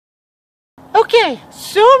Okay,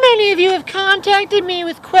 so many of you have contacted me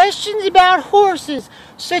with questions about horses.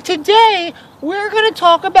 So today, we're going to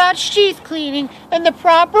talk about sheath cleaning and the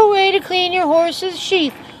proper way to clean your horse's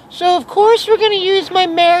sheath. So of course we're going to use my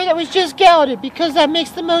mare that was just gelded because that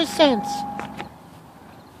makes the most sense.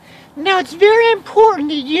 Now it's very important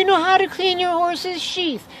that you know how to clean your horse's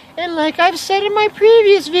sheath. And like I've said in my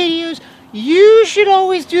previous videos, you should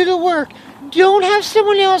always do the work. Don't have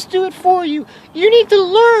someone else do it for you. You need to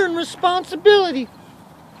learn responsibility.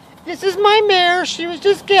 This is my mare. She was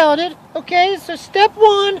just gelded. Okay, so step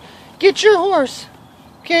one, get your horse.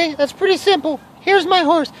 Okay, that's pretty simple. Here's my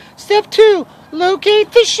horse. Step two,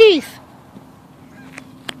 locate the sheath.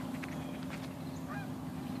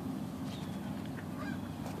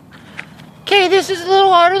 Okay, this is a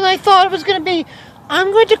little harder than I thought it was going to be.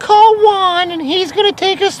 I'm going to call Juan, and he's going to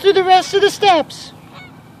take us through the rest of the steps.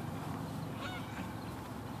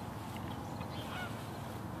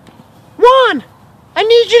 Juan, I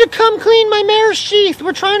need you to come clean my mare's sheath.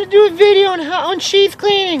 We're trying to do a video on sheath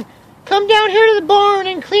cleaning. Come down here to the barn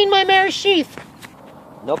and clean my mare's sheath.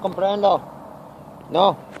 No comprendo.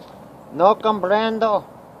 No comprendo.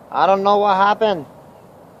 I don't know what happened.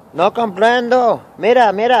 No comprendo.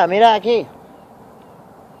 Mira aquí.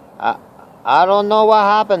 I don't know what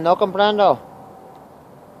happened. No comprendo.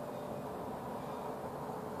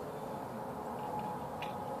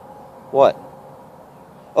 What?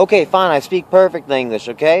 Okay, fine, I speak perfect English,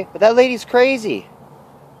 okay? But that lady's crazy.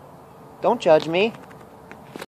 Don't judge me.